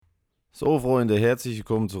So, Freunde, herzlich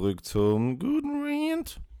willkommen zurück zum guten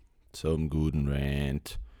Rant. Zum guten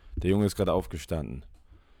Rant. Der Junge ist gerade aufgestanden.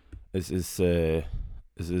 Es ist, äh,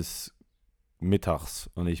 es ist mittags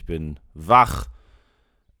und ich bin wach.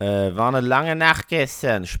 War eine lange Nacht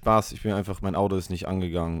gestern. Spaß, mein Auto ist nicht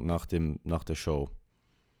angegangen nach der Show.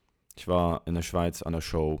 Ich war in der Schweiz an der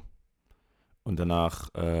Show und danach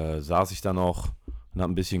saß ich da noch und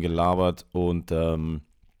habe ein bisschen gelabert und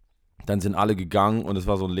dann sind alle gegangen und es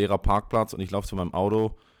war so ein leerer Parkplatz und ich laufe zu meinem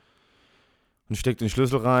Auto und stecke den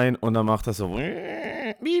Schlüssel rein und dann macht das so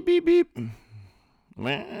piep, piep, piep.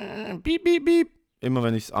 Piep, piep, piep. Immer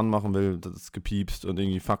wenn ich es anmachen will, das ist gepiepst und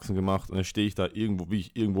irgendwie Faxen gemacht und dann stehe ich da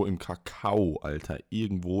irgendwo im Kakao, Alter.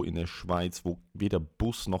 Irgendwo in der Schweiz, wo weder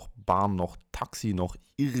Bus noch Bahn noch Taxi noch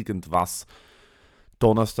irgendwas.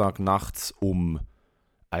 Donnerstag nachts um,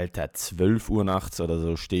 Alter, 12 Uhr nachts oder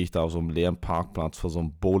so, stehe ich da auf so einem leeren Parkplatz vor so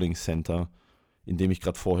einem Bowling Center, in dem ich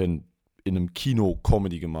gerade vorhin in einem Kino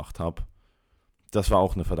Comedy gemacht habe. Das war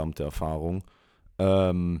auch eine verdammte Erfahrung.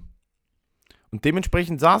 Und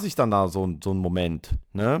dementsprechend saß ich dann da so einen Moment,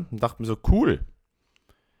 ne? Und dachte mir so, cool.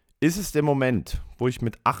 Ist es der Moment, wo ich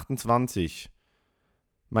mit 28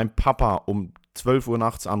 meinen Papa um 12 Uhr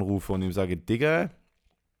nachts anrufe und ihm sage, Digga,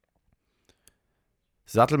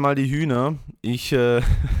 sattel mal die Hühner. Ich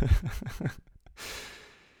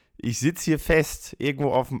sitze hier fest,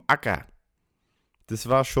 irgendwo auf dem Acker. Das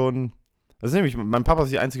war schon. Das ist nämlich, mein Papa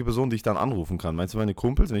ist die einzige Person, die ich dann anrufen kann. Meinst du meine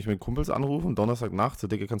Kumpels? Wenn ich meine Kumpels anrufe und Donnerstagnacht, so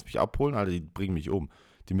Digga, kannst du mich abholen? Alter, die bringen mich um.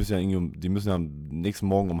 Die müssen ja am nächsten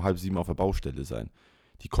Morgen um 6:30 auf der Baustelle sein.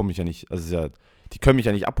 Die kommen mich ja nicht, die können mich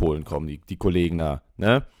ja nicht abholen kommen, die Kollegen da,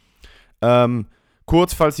 ne?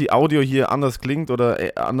 Kurz, falls die Audio hier anders klingt oder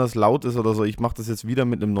anders laut ist oder so, ich mache das jetzt wieder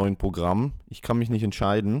mit einem neuen Programm. Ich kann mich nicht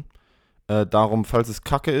entscheiden. Darum, falls es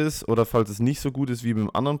kacke ist oder falls es nicht so gut ist wie beim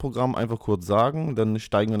anderen Programm, einfach kurz sagen. Dann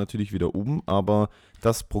steigen wir natürlich wieder um. Aber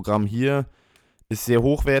das Programm hier ist sehr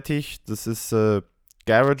hochwertig. Das ist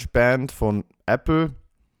GarageBand von Apple.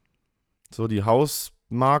 So die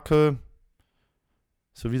Hausmarke.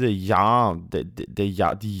 So wie die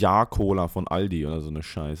Ja-Cola von Aldi oder so eine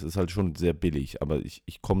Scheiße. Ist halt schon sehr billig, aber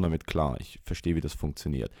ich komme damit klar. Ich verstehe, wie das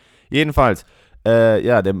funktioniert. Jedenfalls,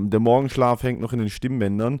 der Morgenschlaf hängt noch in den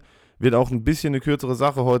Stimmbändern. Wird auch ein bisschen eine kürzere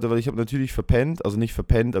Sache heute, weil ich habe natürlich verpennt. Also nicht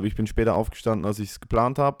verpennt, aber ich bin später aufgestanden, als ich es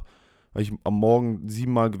geplant habe. Weil ich am Morgen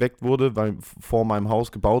 7-mal geweckt wurde, weil vor meinem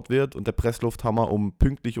Haus gebaut wird und der Presslufthammer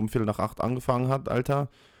pünktlich um 7:45 angefangen hat, Alter.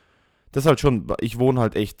 Das ist halt schon, ich wohne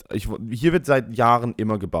halt echt, hier wird seit Jahren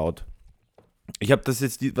immer gebaut. Ich habe das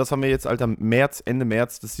jetzt, was haben wir jetzt, Alter, Ende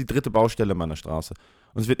März, das ist die dritte Baustelle meiner Straße.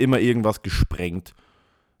 Und es wird immer irgendwas gesprengt.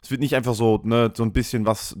 Es wird nicht einfach so, ne, so ein bisschen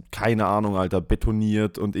was, keine Ahnung, Alter,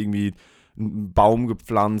 betoniert und irgendwie ein Baum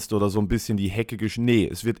gepflanzt oder so ein bisschen die Hecke Nee,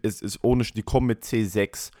 es ist ohne, die kommen mit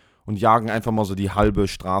C6 und jagen einfach mal so die halbe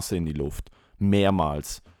Straße in die Luft.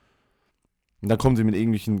 Mehrmals. Und dann kommen sie mit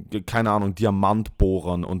irgendwelchen, keine Ahnung,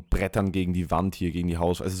 Diamantbohrern und Brettern gegen die Wand hier, gegen die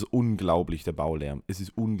Haus. Es ist unglaublich, der Baulärm. Es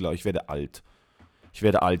ist unglaublich. Ich werde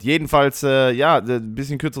alt. Jedenfalls, ein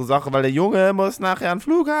bisschen kürzere Sache, weil der Junge muss nachher an den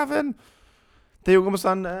Flughafen. Der Junge muss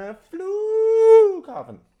an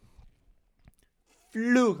Flughafen.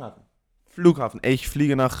 Flughafen. Ich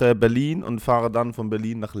fliege nach Berlin und fahre dann von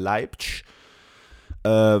Berlin nach Leipzig,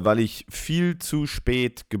 weil ich viel zu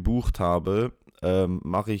spät gebucht habe.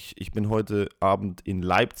 Ich bin heute Abend in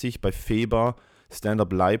Leipzig bei Feber,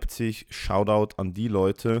 Stand-Up Leipzig, Shoutout an die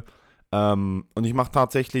Leute. Und ich mache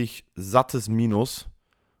tatsächlich sattes Minus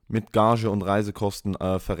mit Gage und Reisekosten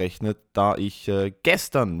verrechnet, da ich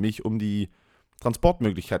gestern mich um die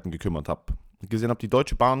Transportmöglichkeiten gekümmert habe. Gesehen habe, die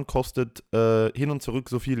Deutsche Bahn kostet hin und zurück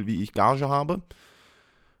so viel, wie ich Gage habe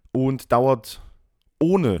und dauert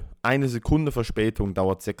ohne eine Sekunde Verspätung,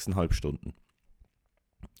 dauert 6,5 Stunden.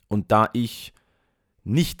 Und da ich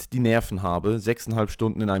nicht die Nerven habe, 6,5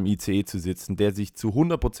 Stunden in einem ICE zu sitzen, der sich zu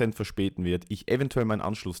 100% verspäten wird, ich eventuell meinen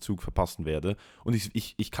Anschlusszug verpassen werde und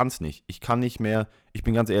ich kann es nicht. Ich kann nicht mehr, ich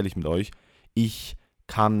bin ganz ehrlich mit euch, ich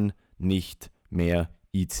kann nicht mehr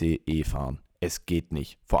ICE fahren. Es geht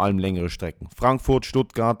nicht. Vor allem längere Strecken. Frankfurt,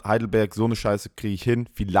 Stuttgart, Heidelberg, so eine Scheiße kriege ich hin.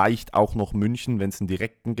 Vielleicht auch noch München, wenn es einen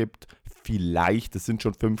direkten gibt. Vielleicht, das sind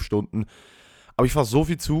schon 5 Stunden. Aber ich fahre so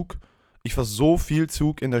viel Zug. Ich fahre so viel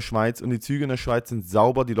Zug in der Schweiz und die Züge in der Schweiz sind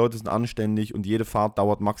sauber, die Leute sind anständig und jede Fahrt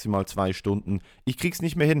dauert maximal 2 Stunden. Ich krieg's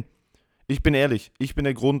nicht mehr hin. Ich bin ehrlich, ich bin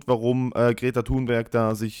der Grund, warum Greta Thunberg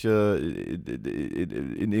da sich in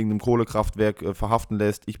irgendeinem Kohlekraftwerk verhaften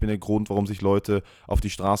lässt. Ich bin der Grund, warum sich Leute auf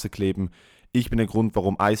die Straße kleben. Ich bin der Grund,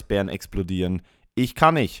 warum Eisbären explodieren. Ich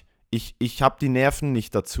kann nicht. Ich habe die Nerven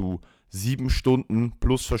nicht dazu, 7 Stunden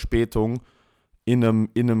plus Verspätung in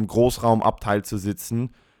einem Großraumabteil zu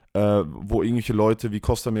sitzen, wo irgendwelche Leute, wie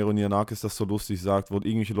Costa Meronianakis das so lustig sagt, wo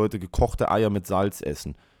irgendwelche Leute gekochte Eier mit Salz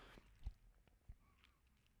essen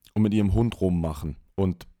und mit ihrem Hund rummachen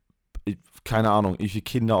und keine Ahnung, irgendwelche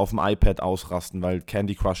Kinder auf dem iPad ausrasten, weil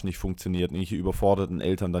Candy Crush nicht funktioniert, irgendwelche überforderten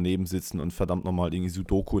Eltern daneben sitzen und verdammt nochmal irgendwie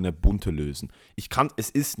Sudoku in der Bunte lösen. Ich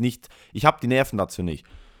habe die Nerven dazu nicht.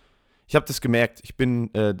 Ich habe das gemerkt.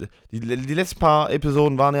 Die letzten paar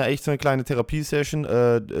Episoden waren ja echt so eine kleine Therapiesession.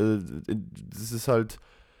 Das ist halt,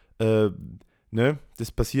 äh, ne,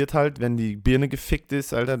 das passiert halt, wenn die Birne gefickt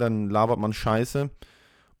ist, Alter, dann labert man Scheiße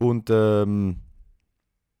und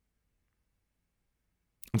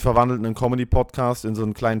verwandelt einen Comedy-Podcast in so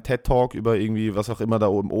einen kleinen TED-Talk über irgendwie, was auch immer da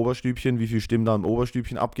oben im Oberstübchen, wie viele Stimmen da im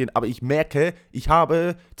Oberstübchen abgehen. Aber ich merke, ich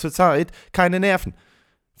habe zurzeit keine Nerven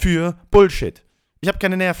für Bullshit. Ich habe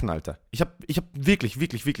keine Nerven, Alter. Ich hab wirklich,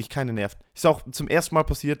 wirklich, wirklich keine Nerven. Ist auch zum ersten Mal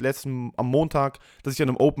passiert, am Montag, dass ich an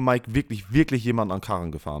einem Open Mic wirklich, wirklich jemanden an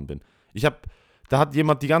Karren gefahren bin. Da hat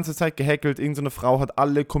jemand die ganze Zeit gehackelt, irgendeine Frau hat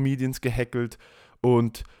alle Comedians gehackelt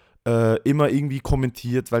und immer irgendwie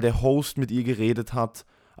kommentiert, weil der Host mit ihr geredet hat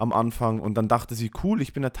am Anfang und dann dachte sie, cool,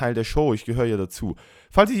 ich bin ja Teil der Show, ich gehöre ja dazu.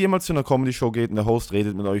 Falls ihr jemals zu einer Comedy-Show geht und der Host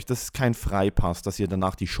redet mit euch, das ist kein Freipass, dass ihr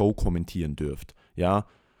danach die Show kommentieren dürft, ja.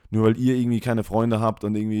 Nur weil ihr irgendwie keine Freunde habt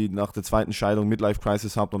und irgendwie nach der zweiten Scheidung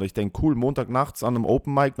Midlife-Crisis habt und ich denke, cool, Montagnachts an einem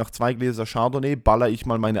Open Mic nach 2 Gläser Chardonnay baller ich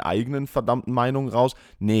mal meine eigenen verdammten Meinungen raus.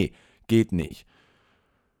 Nee, geht nicht.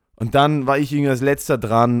 Und dann war ich irgendwie als letzter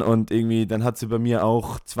dran und irgendwie, dann hat sie bei mir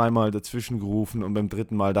auch zweimal dazwischen gerufen und beim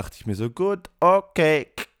dritten Mal dachte ich mir so, gut, okay,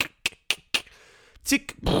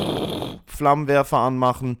 zick, Flammenwerfer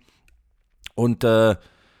anmachen und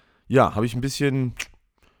habe ich ein bisschen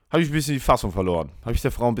die Fassung verloren. Habe ich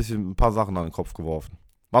der Frau ein paar Sachen an den Kopf geworfen.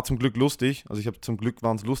 War zum Glück lustig, also zum Glück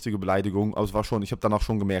waren es lustige Beleidigungen, aber ich habe danach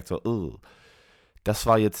schon gemerkt, so, das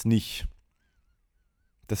war jetzt nicht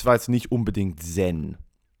unbedingt Zen.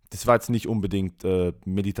 Das war jetzt nicht unbedingt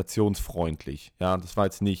meditationsfreundlich. Ja, das war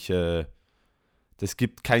jetzt nicht, das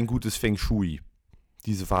gibt kein gutes Feng Shui,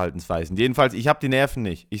 diese Verhaltensweisen. Jedenfalls, ich habe die Nerven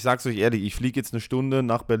nicht. Ich sag's euch ehrlich, ich fliege jetzt eine Stunde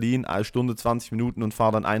nach Berlin, eine Stunde 20 Minuten und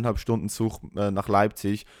fahre dann 1,5 Stunden Zug nach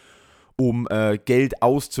Leipzig, um Geld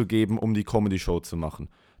auszugeben, um die Comedy-Show zu machen.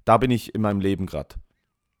 Da bin ich in meinem Leben gerade.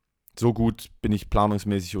 So gut bin ich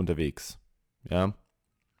planungsmäßig unterwegs. Ja.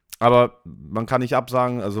 Aber man kann nicht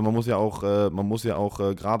absagen, also man muss ja auch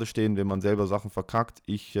gerade stehen, wenn man selber Sachen verkackt.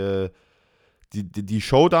 Die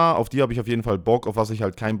Show da, auf die habe ich auf jeden Fall Bock. Auf was ich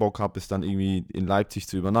halt keinen Bock habe, ist dann irgendwie in Leipzig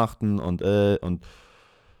zu übernachten und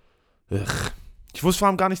ich wusste vor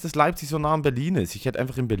allem gar nicht, dass Leipzig so nah an Berlin ist. Ich hätte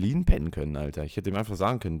einfach in Berlin pennen können, Alter. Ich hätte ihm einfach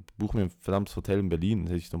sagen können, buch mir ein verdammtes Hotel in Berlin, dann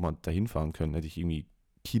hätte ich nochmal dahin fahren können. Hätte ich irgendwie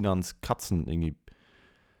Kinans Katzen irgendwie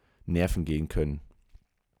nerven gehen können.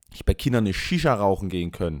 Ich bei Kinan eine Shisha rauchen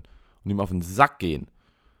gehen können und ihm auf den Sack gehen.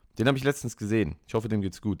 Den habe ich letztens gesehen. Ich hoffe, dem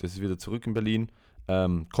geht's gut. Das ist wieder zurück in Berlin.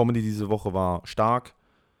 Comedy diese Woche war stark.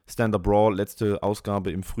 Stand-Up Brawl, letzte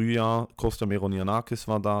Ausgabe im Frühjahr. Costa Meronianakis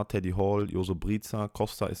war da, Teddy Hall, Joso Briza.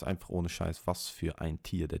 Costa ist einfach ohne Scheiß, was für ein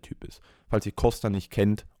Tier der Typ ist. Falls ihr Costa nicht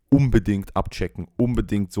kennt, unbedingt abchecken,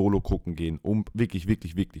 unbedingt Solo gucken gehen. Wirklich,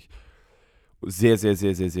 wirklich, wirklich. Sehr, sehr,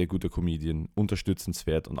 sehr, sehr, sehr guter Comedian.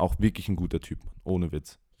 Unterstützenswert und auch wirklich ein guter Typ. Ohne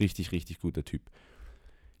Witz. Richtig, richtig guter Typ.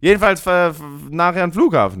 Jedenfalls nachher an den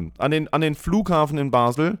Flughafen. An den Flughafen in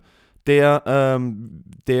Basel,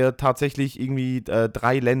 der tatsächlich irgendwie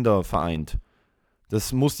 3 Länder vereint.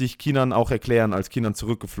 Das musste ich Kinan auch erklären, als Kinan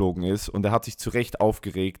zurückgeflogen ist. Und er hat sich zu Recht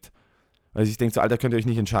aufgeregt. Weil ich denke so, Alter, könnt ihr euch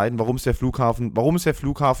nicht entscheiden, warum ist der Flughafen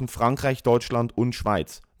Frankreich, Deutschland und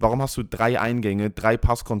Schweiz? Warum hast du 3 Eingänge, 3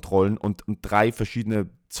 Passkontrollen und 3 verschiedene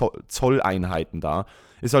Zolleinheiten da?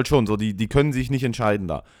 Ist halt schon so, die können sich nicht entscheiden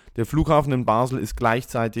da. Der Flughafen in Basel ist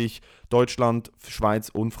gleichzeitig Deutschland, Schweiz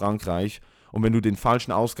und Frankreich. Und wenn du den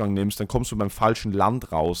falschen Ausgang nimmst, dann kommst du beim falschen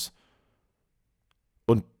Land raus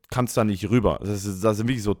und kannst da nicht rüber. Das sind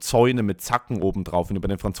wirklich so Zäune mit Zacken oben drauf. Wenn du bei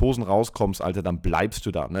den Franzosen rauskommst, Alter, dann bleibst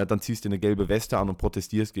du da. Ne? Dann ziehst du eine gelbe Weste an und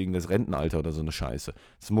protestierst gegen das Rentenalter oder so eine Scheiße.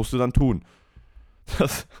 Das musst du dann tun.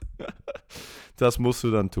 Das musst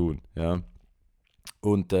du dann tun, ja.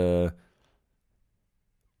 Und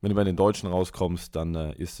wenn du bei den Deutschen rauskommst, dann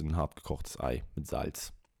isst du ein hart gekochtes Ei mit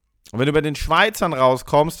Salz. Und wenn du bei den Schweizern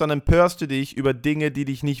rauskommst, dann empörst du dich über Dinge, die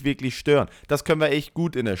dich nicht wirklich stören. Das können wir echt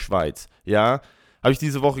gut in der Schweiz, ja. Habe ich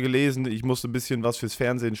diese Woche gelesen, ich musste ein bisschen was fürs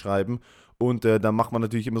Fernsehen schreiben und da macht man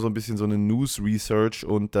natürlich immer so ein bisschen so eine News-Research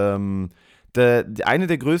und eine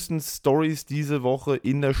der größten Stories diese Woche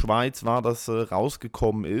in der Schweiz war, dass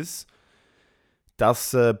rausgekommen ist,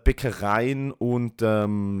 dass Bäckereien und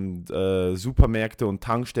Supermärkte und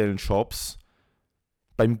Tankstellen-Shops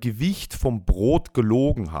beim Gewicht vom Brot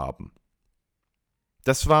gelogen haben.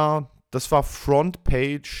 Das war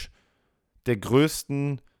Frontpage der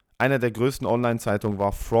größten, einer der größten Online-Zeitungen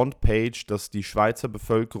war Frontpage, dass die Schweizer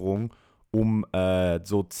Bevölkerung um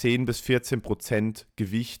so 10 bis 14%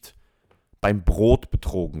 Gewicht beim Brot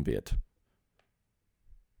betrogen wird.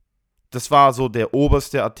 Das war so der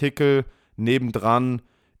oberste Artikel. Nebendran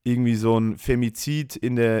irgendwie so ein Femizid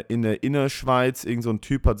in der Innerschweiz. Irgend so ein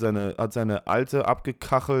Typ hat seine Alte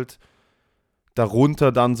abgekachelt.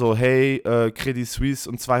 Darunter dann so, hey, Credit Suisse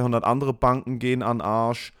und 200 andere Banken gehen an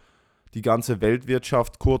Arsch. Die ganze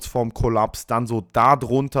Weltwirtschaft kurz vorm Kollaps. Dann so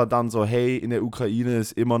darunter dann so, hey, in der Ukraine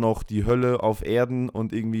ist immer noch die Hölle auf Erden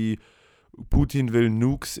und irgendwie Putin will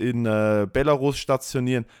Nukes in Belarus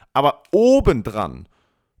stationieren. Aber obendran,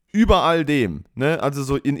 über all dem, ne, also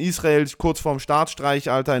so in Israel kurz vorm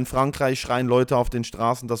Staatsstreich, Alter, in Frankreich schreien Leute auf den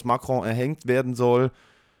Straßen, dass Macron erhängt werden soll.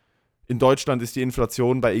 In Deutschland ist die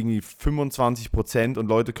Inflation bei irgendwie 25% und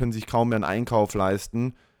Leute können sich kaum mehr einen Einkauf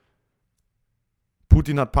leisten.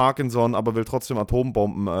 Putin hat Parkinson, aber will trotzdem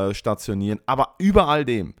Atombomben stationieren. Aber über all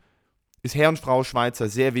dem ist Herr und Frau Schweizer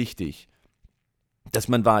sehr wichtig, dass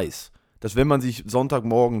man weiß, dass wenn man sich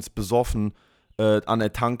Sonntagmorgens besoffen an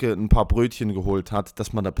der Tanke ein paar Brötchen geholt hat,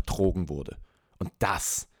 dass man da betrogen wurde. Und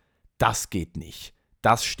das geht nicht.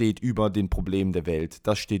 Das steht über den Problemen der Welt.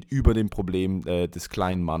 Das steht über dem Problem des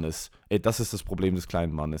kleinen Mannes. Das ist das Problem des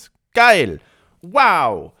kleinen Mannes. Geil!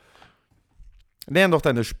 Wow! Lern doch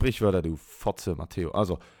deine Sprichwörter, du Fotze, Mateo.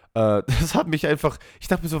 Also, das hat mich einfach. Ich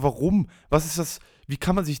dachte mir so, warum? Was ist das? Wie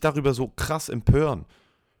kann man sich darüber so krass empören?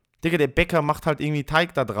 Digga, der Bäcker macht halt irgendwie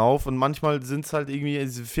Teig da drauf und manchmal sind es halt irgendwie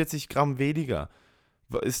 40 Gramm weniger.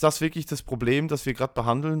 Ist das wirklich das Problem, das wir gerade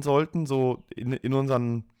behandeln sollten? So in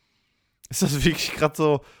unseren. Ist das wirklich gerade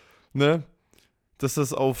so, ne? Dass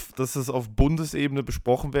das auf Bundesebene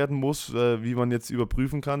besprochen werden muss, wie man jetzt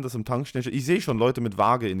überprüfen kann, dass im Tankstellen. Ich sehe schon Leute mit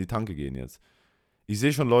Waage in die Tanke gehen jetzt. Ich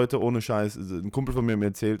sehe schon Leute ohne Scheiß. Ein Kumpel von mir hat mir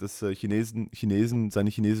erzählt, dass seine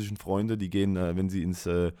chinesischen Freunde, die gehen, wenn sie ins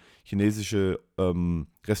chinesische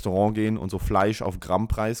Restaurant gehen und so Fleisch auf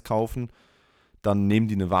Grammpreis kaufen, dann nehmen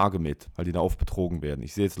die eine Waage mit, weil die da oft betrogen werden.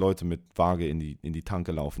 Ich sehe jetzt Leute mit Waage in die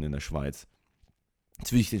Tanke laufen in der Schweiz.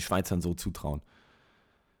 Das will ich den Schweizern so zutrauen.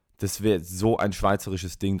 Das wäre so ein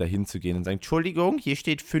schweizerisches Ding, da hinzugehen und sagen, Entschuldigung, hier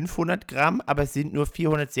steht 500 Gramm, aber es sind nur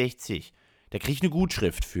 460. Da kriege ich eine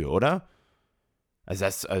Gutschrift für, oder? Also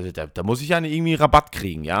da muss ich ja irgendwie Rabatt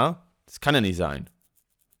kriegen, ja? Das kann ja nicht sein.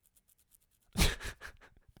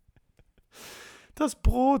 Das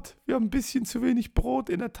Brot. Wir haben ein bisschen zu wenig Brot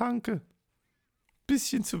in der Tanke.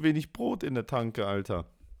 Bisschen zu wenig Brot in der Tanke, Alter.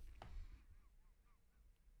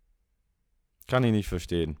 Kann ich nicht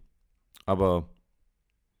verstehen. Aber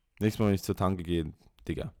nächstes Mal, wenn ich zur Tanke gehe,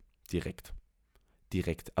 Digga, direkt.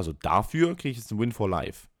 Direkt. Also dafür kriege ich jetzt einen Win for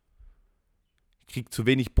Life. Ich kriege zu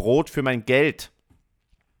wenig Brot für mein Geld.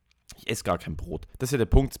 Ich esse gar kein Brot. Das ist ja der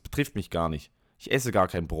Punkt, das betrifft mich gar nicht. Ich esse gar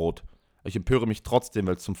kein Brot. Ich empöre mich trotzdem,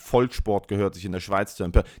 weil es zum Volkssport gehört, sich in der Schweiz zu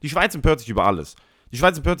empören. Die Schweiz empört sich über alles. Die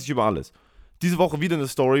Schweiz empört sich über alles. Diese Woche wieder eine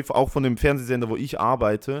Story, auch von dem Fernsehsender, wo ich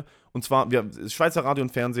arbeite. Und zwar, Schweizer Radio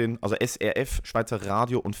und Fernsehen, also SRF, Schweizer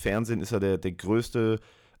Radio und Fernsehen ist ja der größte,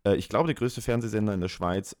 ich glaube der größte Fernsehsender in der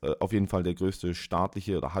Schweiz, auf jeden Fall der größte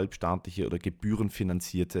staatliche oder halbstaatliche oder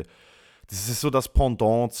gebührenfinanzierte. Das ist so das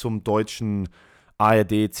Pendant zum deutschen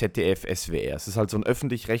ARD, ZDF, SWR. Es ist halt so ein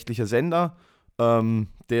öffentlich-rechtlicher Sender,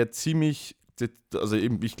 der ziemlich, also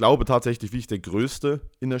eben, ich glaube tatsächlich, wie ich der größte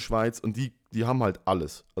in der Schweiz und die haben halt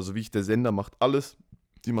alles. Also wie ich der Sender macht alles.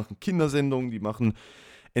 Die machen Kindersendungen, die machen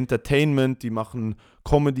Entertainment, die machen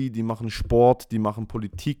Comedy, die machen Sport, die machen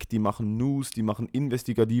Politik, die machen News, die machen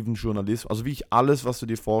investigativen Journalismus. Also wie ich alles, was du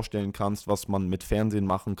dir vorstellen kannst, was man mit Fernsehen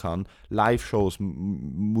machen kann. Live-Shows,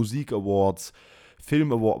 Musik-Awards,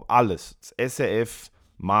 Film-Awards, alles. Das SRF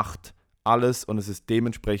macht alles und es ist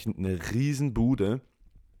dementsprechend eine Riesenbude,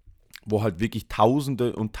 wo halt wirklich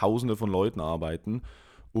Tausende und Tausende von Leuten arbeiten.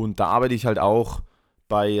 Und da arbeite ich halt auch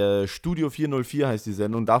bei Studio 404 heißt die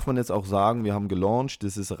Sendung. Darf man jetzt auch sagen, wir haben gelauncht,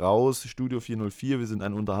 das ist raus. Studio 404, wir sind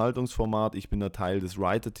ein Unterhaltungsformat. Ich bin der Teil des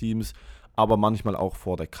Writer-Teams, aber manchmal auch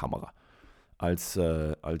vor der Kamera. Als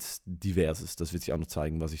diverses. Das wird sich auch noch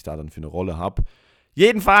zeigen, was ich da dann für eine Rolle habe.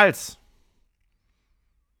 Jedenfalls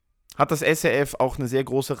hat das SRF auch eine sehr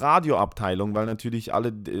große Radioabteilung, weil natürlich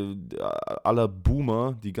alle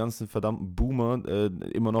Boomer, die ganzen verdammten Boomer,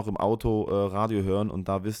 immer noch im Auto Radio hören und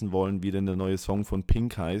da wissen wollen, wie denn der neue Song von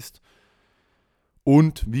Pink heißt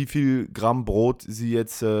und wie viel Gramm Brot sie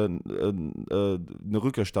jetzt eine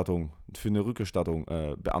Rückerstattung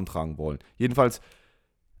beantragen wollen. Jedenfalls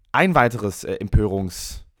ein weiterer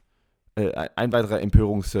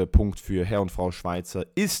Empörungspunkt für Herr und Frau Schweizer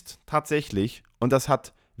ist tatsächlich, und das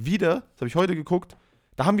habe ich heute geguckt,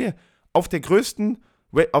 Da haben wir auf der größten,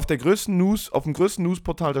 auf dem größten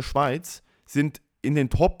Newsportal der Schweiz sind in den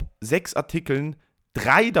Top 6 Artikeln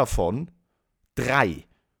 3 davon, drei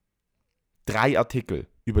Artikel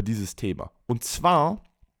über dieses Thema. Und zwar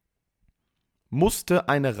musste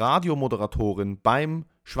eine Radiomoderatorin beim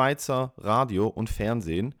Schweizer Radio und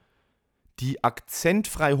Fernsehen, die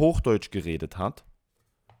akzentfrei Hochdeutsch geredet hat,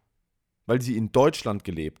 weil sie in Deutschland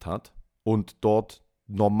gelebt hat und dort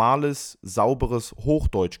normales, sauberes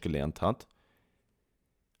Hochdeutsch gelernt hat,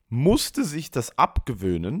 musste sich das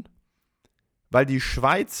abgewöhnen, weil die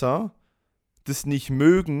Schweizer das nicht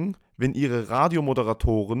mögen, wenn ihre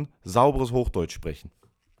Radiomoderatoren sauberes Hochdeutsch sprechen.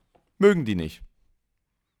 Mögen die nicht.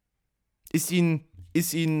 Ist ihnen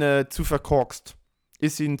zu verkorkst.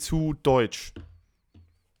 Ist ihnen zu deutsch.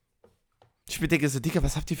 Ich mir denke so, Digga,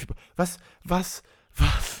 was habt ihr für... Was?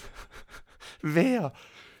 Wer?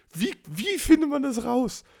 Wie findet man das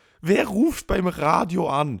raus? Wer ruft beim Radio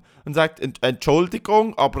an und sagt,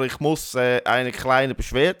 Entschuldigung, aber ich muss eine kleine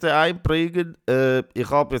Beschwerde einbringen. Ich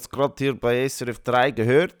habe jetzt gerade hier bei SRF 3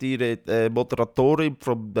 gehört, Ihre Moderatorin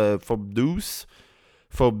vom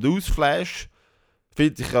Newsflash.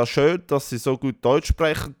 Finde ich ja schön, dass sie so gut Deutsch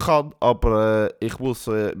sprechen kann, aber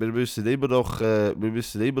wir müssen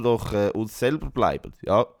immer noch uns selber bleiben.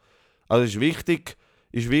 Ja? Also ist wichtig,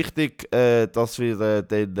 dass wir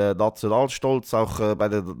den Nationalstolz auch bei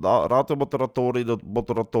den Radiomoderatorinnen und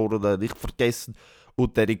Moderatoren nicht vergessen.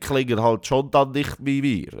 Und die klingen halt schon dann nicht wie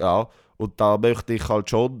wir. Ja? Und da möchte ich halt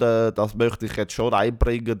schon, das möchte ich jetzt schon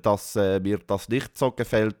einbringen, dass mir das nicht so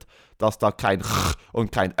gefällt, dass da kein Ch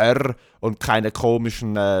und kein R und keine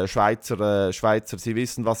komischen Schweizer, Sie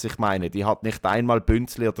wissen, was ich meine. Die hat nicht einmal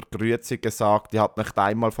Bünzli oder Grüezi gesagt, die hat nicht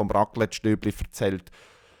einmal vom Raclette-Stübli erzählt.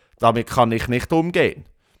 Damit kann ich nicht umgehen.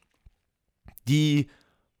 Die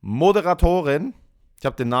Moderatorin, ich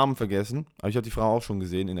habe den Namen vergessen, aber ich habe die Frau auch schon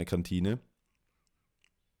gesehen in der Kantine,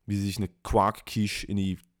 wie sie sich eine Quarkquiche in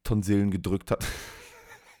die Tonsillen gedrückt hat.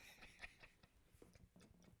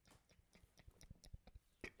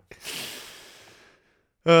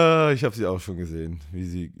 Ich habe sie auch schon gesehen, wie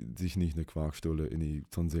sie sich nicht eine Quarkstulle in die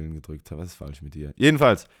Tonsillen gedrückt hat. Was ist falsch mit ihr?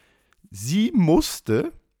 Jedenfalls, sie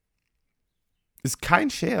musste, ist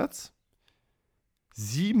kein Scherz,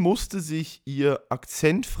 sie musste sich ihr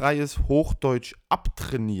akzentfreies Hochdeutsch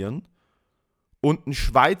abtrainieren und ein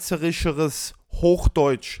schweizerischeres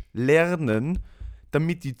Hochdeutsch lernen,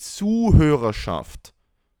 damit die Zuhörerschaft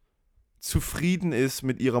zufrieden ist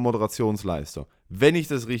mit ihrer Moderationsleistung. Wenn ich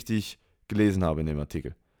das richtig gelesen habe in dem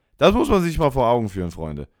Artikel. Das muss man sich mal vor Augen führen,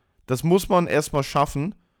 Freunde. Das muss man erstmal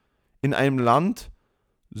schaffen, in einem Land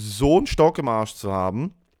so einen Stock im Arsch zu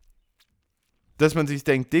haben, dass man sich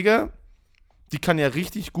denkt, Digga, die kann ja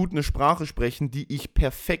richtig gut eine Sprache sprechen, die ich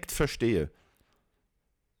perfekt verstehe.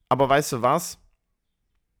 Aber weißt du was?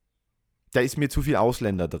 Da ist mir zu viel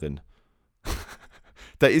Ausländer drin.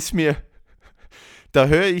 Da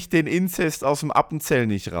höre ich den Inzest aus dem Appenzell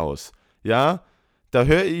nicht raus. Ja? Da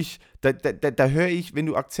höre ich, wenn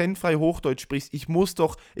du akzentfrei Hochdeutsch sprichst, ich muss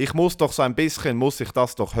doch so ein bisschen, muss ich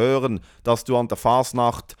das doch hören, dass du an der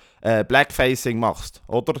Fasnacht Blackfacing machst,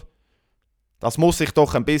 oder? Das muss ich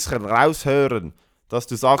doch ein bisschen raushören, dass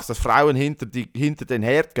du sagst, dass Frauen hinter den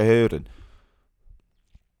Herd gehören.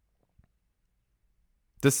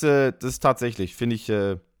 Das ist tatsächlich, finde ich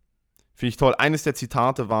toll. Eines der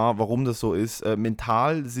Zitate war, warum das so ist,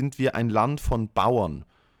 mental sind wir ein Land von Bauern.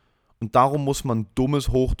 Und darum muss man dummes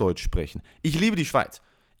Hochdeutsch sprechen. Ich liebe die Schweiz.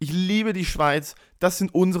 Das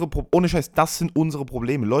sind ohne Scheiß, das sind unsere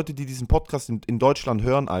Probleme. Leute, die diesen Podcast in Deutschland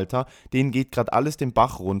hören, Alter, denen geht gerade alles den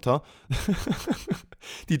Bach runter.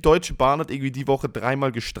 Die Deutsche Bahn hat irgendwie die Woche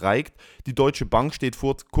 3-mal gestreikt. Die Deutsche Bank steht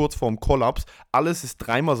kurz vorm Kollaps. Alles ist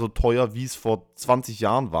 3-mal so teuer, wie es vor 20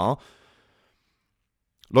 Jahren war.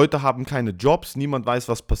 Leute haben keine Jobs, niemand weiß,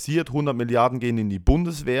 was passiert. 100 Milliarden gehen in die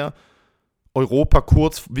Bundeswehr. Europa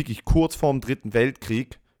wirklich kurz vorm Dritten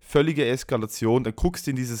Weltkrieg. Völlige Eskalation. Dann guckst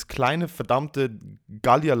du in dieses kleine, verdammte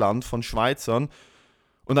Gallierland von Schweizern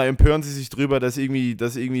und da empören sie sich drüber, dass irgendwie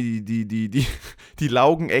die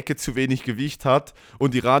Laugenecke zu wenig Gewicht hat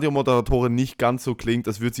und die Radiomoderatorin nicht ganz so klingt,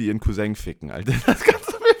 als würde sie ihren Cousin ficken, Alter. Das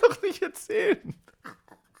kannst du mir doch nicht erzählen.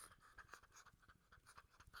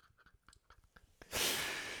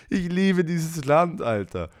 Ich liebe dieses Land,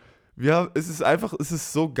 Alter. Es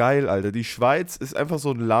ist so geil, Alter. Die Schweiz ist einfach so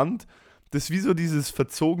ein Land, das ist wie so dieses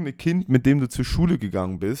verzogene Kind, mit dem du zur Schule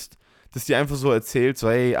gegangen bist, das dir einfach so erzählt, so,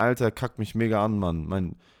 ey, Alter, kack mich mega an,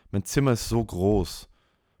 Mann. Mein Zimmer ist so groß.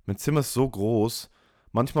 Manchmal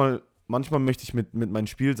möchte ich mit meinen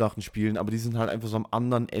Spielsachen spielen, aber die sind halt einfach so am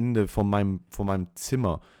anderen Ende von meinem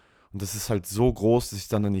Zimmer. Und das ist halt so groß, dass ich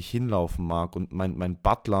dann da nicht hinlaufen mag. Und mein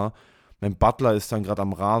Butler ist dann gerade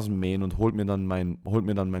am Rasenmähen und holt mir dann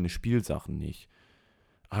meine Spielsachen nicht.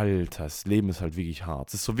 Alter, das Leben ist halt wirklich hart.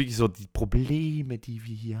 Es ist so wirklich so die Probleme, die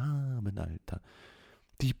wir hier haben, Alter.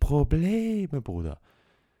 Die Probleme, Bruder.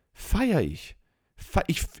 Feier ich.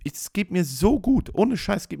 Es geht mir so gut, ohne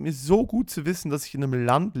Scheiß, es geht mir so gut zu wissen, dass ich in einem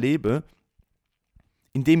Land lebe,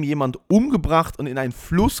 in dem jemand umgebracht und in einen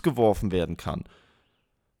Fluss geworfen werden kann.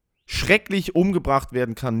 Schrecklich umgebracht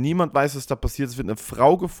werden kann. Niemand weiß, was da passiert. Es wird eine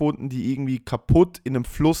Frau gefunden, die irgendwie kaputt in einem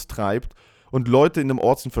Fluss treibt und Leute in einem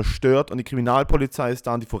Ort sind verstört und die Kriminalpolizei ist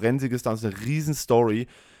da und die Forensik ist da. Das ist eine Riesenstory.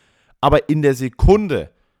 Aber in der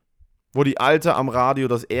Sekunde, wo die Alte am Radio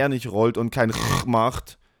das R nicht rollt und kein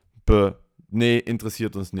macht, nee,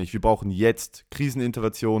 interessiert uns nicht. Wir brauchen jetzt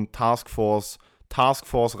Krisenintervention, Taskforce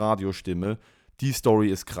Radiostimme. Die Story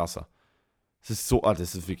ist krasser. Es ist so,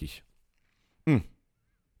 das ist wirklich.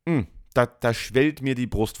 Mm, da schwellt mir die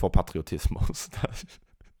Brust vor Patriotismus.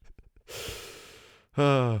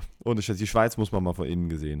 Ohne Scheiß, die Schweiz muss man mal von innen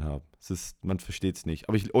gesehen haben. Man versteht es nicht.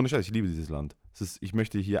 Aber ohne Scheiß, ich liebe dieses Land. Ich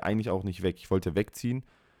möchte hier eigentlich auch nicht weg. Ich wollte wegziehen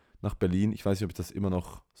nach Berlin. Ich weiß nicht, ob ich das immer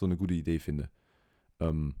noch so eine gute Idee finde.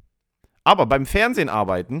 Aber beim Fernsehen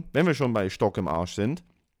arbeiten, wenn wir schon bei Stock im Arsch sind,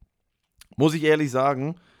 muss ich ehrlich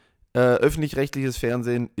sagen, öffentlich-rechtliches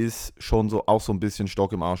Fernsehen ist schon so auch so ein bisschen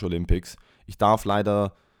Stock im Arsch Olympics. Ich darf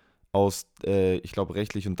leider aus, ich glaube,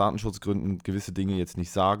 rechtlich und Datenschutzgründen gewisse Dinge jetzt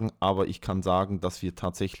nicht sagen, aber ich kann sagen, dass wir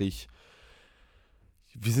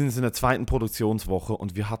sind jetzt in der zweiten Produktionswoche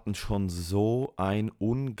und wir hatten schon so ein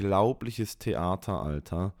unglaubliches Theater,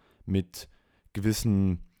 Alter, mit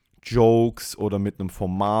gewissen Jokes oder mit einem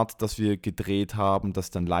Format, das wir gedreht haben,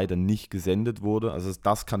 das dann leider nicht gesendet wurde. Also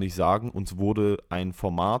das kann ich sagen, ein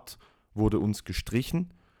Format wurde uns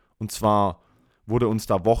gestrichen und zwar wurde uns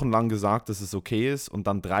da wochenlang gesagt, dass es okay ist und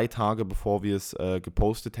dann 3 Tage bevor wir es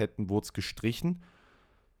gepostet hätten, wurde es gestrichen.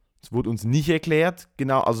 Es wurde uns nicht erklärt,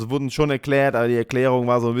 genau, also es wurde uns schon erklärt, aber die Erklärung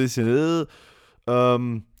war so ein bisschen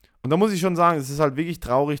und da muss ich schon sagen, es ist halt wirklich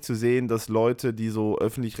traurig zu sehen, dass Leute, die so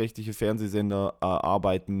öffentlich-rechtliche Fernsehsender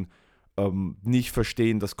arbeiten, nicht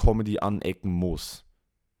verstehen, dass Comedy anecken muss.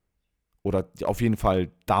 Oder auf jeden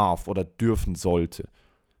Fall darf oder dürfen sollte.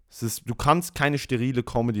 Du kannst keine sterile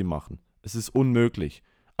Comedy machen. Es ist unmöglich.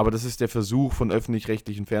 Aber das ist der Versuch von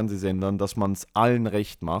öffentlich-rechtlichen Fernsehsendern, dass man es allen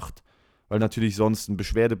recht macht, weil natürlich sonst ein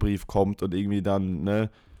Beschwerdebrief kommt und irgendwie dann,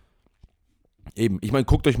 ne, eben, ich meine,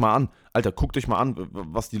 guckt euch mal an, Alter,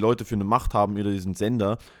 was die Leute für eine Macht haben über diesen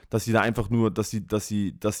Sender, dass sie da einfach nur, dass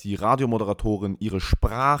die Radiomoderatorin ihre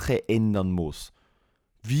Sprache ändern muss.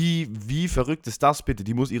 Wie verrückt ist das bitte?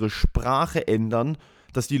 Die muss ihre Sprache ändern,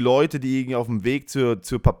 dass die Leute, die irgendwie auf dem Weg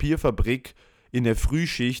zur Papierfabrik in der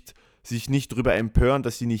Frühschicht sich nicht drüber empören,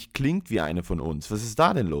 dass sie nicht klingt wie eine von uns. Was ist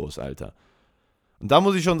da denn los, Alter? Und da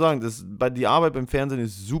muss ich schon sagen, die Arbeit beim Fernsehen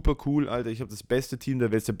ist super cool, Alter. Ich habe das beste Team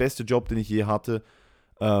der Welt, ist der beste Job, den ich je hatte.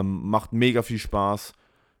 Macht mega viel Spaß.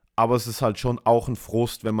 Aber es ist halt schon auch ein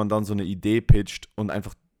Frust, wenn man dann so eine Idee pitcht und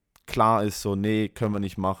einfach klar ist, so, nee, können wir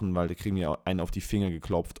nicht machen, weil da kriegen wir einen auf die Finger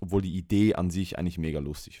geklopft, obwohl die Idee an sich eigentlich mega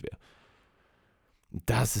lustig wäre.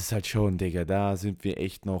 Das ist halt schon, Digga, da sind wir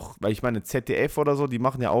echt noch, weil ich meine, ZDF oder so, die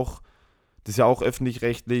machen ja auch, das ist ja auch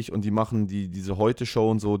öffentlich-rechtlich und die machen diese Heute-Show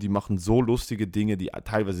und so, die machen so lustige Dinge, die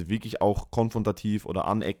teilweise wirklich auch konfrontativ oder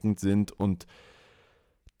aneckend sind und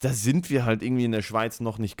da sind wir halt irgendwie in der Schweiz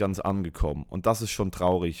noch nicht ganz angekommen und das ist schon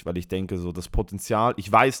traurig, weil ich denke so, das Potenzial,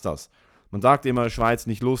 ich weiß das, man sagt immer, Schweiz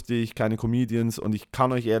nicht lustig, keine Comedians und ich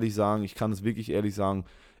kann euch ehrlich sagen, ich kann es wirklich ehrlich sagen,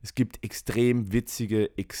 es gibt extrem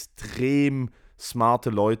witzige, extrem smarte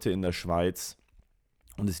Leute in der Schweiz.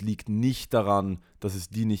 Und es liegt nicht daran, dass es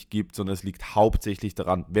die nicht gibt, sondern es liegt hauptsächlich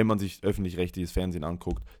daran, wenn man sich öffentlich-rechtliches Fernsehen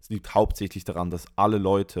anguckt, es liegt hauptsächlich daran, dass alle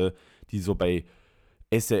Leute, die so bei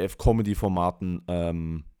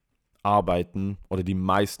SRF-Comedy-Formaten arbeiten, oder die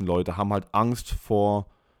meisten Leute, haben halt Angst vor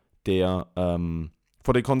den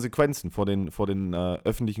Konsequenzen, vor den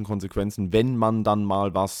öffentlichen Konsequenzen, wenn man dann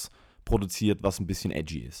mal was produziert, was ein bisschen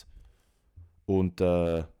edgy ist. Und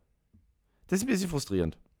das ist ein bisschen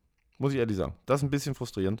frustrierend. Muss ich ehrlich sagen. Das ist ein bisschen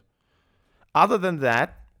frustrierend. Other than that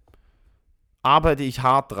arbeite ich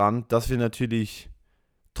hart dran, dass wir natürlich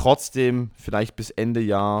trotzdem vielleicht bis Ende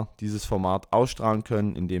Jahr dieses Format ausstrahlen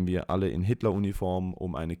können, indem wir alle in Hitler-Uniform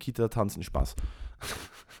um eine Kita tanzen. Spaß.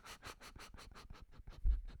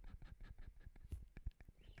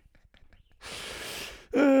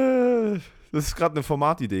 Das ist gerade eine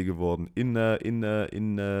Formatidee geworden. In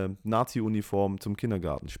Nazi-Uniform zum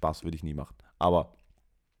Kindergarten. Spaß würde ich nie machen. Aber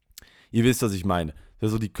ihr wisst, was ich meine.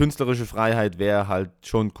 Also die künstlerische Freiheit wäre halt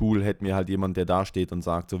schon cool, hätten wir halt jemand, der da steht und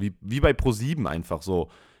sagt, so wie bei ProSieben einfach so,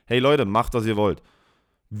 Hey Leute, macht, was ihr wollt.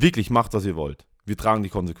 Wirklich macht, was ihr wollt. Wir tragen die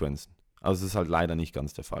Konsequenzen. Also es ist halt leider nicht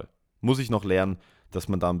ganz der Fall. Muss ich noch lernen, dass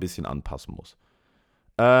man da ein bisschen anpassen muss.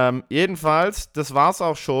 Jedenfalls, das war's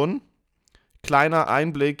auch schon. Kleiner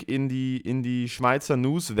Einblick in die Schweizer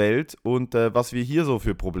Newswelt und was wir hier so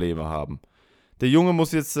für Probleme haben. Der Junge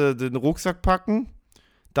muss jetzt den Rucksack packen,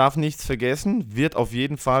 darf nichts vergessen, wird auf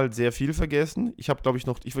jeden Fall sehr viel vergessen. Ich bin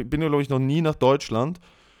glaube ich noch nie nach Deutschland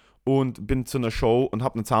und bin zu einer Show und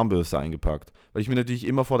habe eine Zahnbürste eingepackt. Weil ich mir natürlich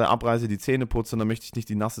immer vor der Abreise die Zähne putze und dann möchte ich nicht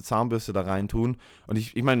die nasse Zahnbürste da rein tun. Und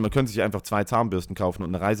ich meine, man könnte sich einfach 2 Zahnbürsten kaufen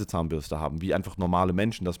und eine Reisezahnbürste haben, wie einfach normale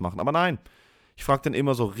Menschen das machen. Aber nein, ich frage dann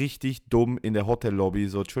immer so richtig dumm in der Hotellobby,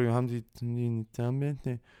 so, Entschuldigung, haben Sie die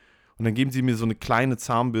Zahnbürste? Und dann geben sie mir so eine kleine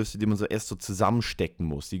Zahnbürste, die man so erst so zusammenstecken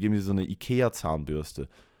muss. Die geben mir so eine Ikea-Zahnbürste.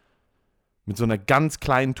 Mit so einer ganz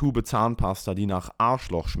kleinen Tube Zahnpasta, die nach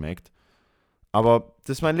Arschloch schmeckt. Aber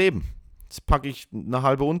das ist mein Leben. Jetzt packe ich eine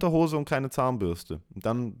halbe Unterhose und keine Zahnbürste. Und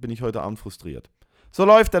dann bin ich heute Abend frustriert. So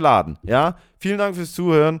läuft der Laden, ja? Vielen Dank fürs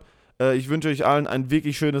Zuhören. Ich wünsche euch allen ein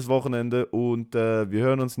wirklich schönes Wochenende und wir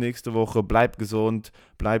hören uns nächste Woche. Bleibt gesund,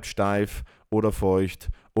 bleibt steif oder feucht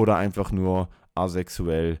oder einfach nur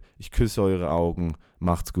asexuell. Ich küsse eure Augen.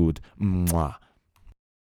 Macht's gut. Mua.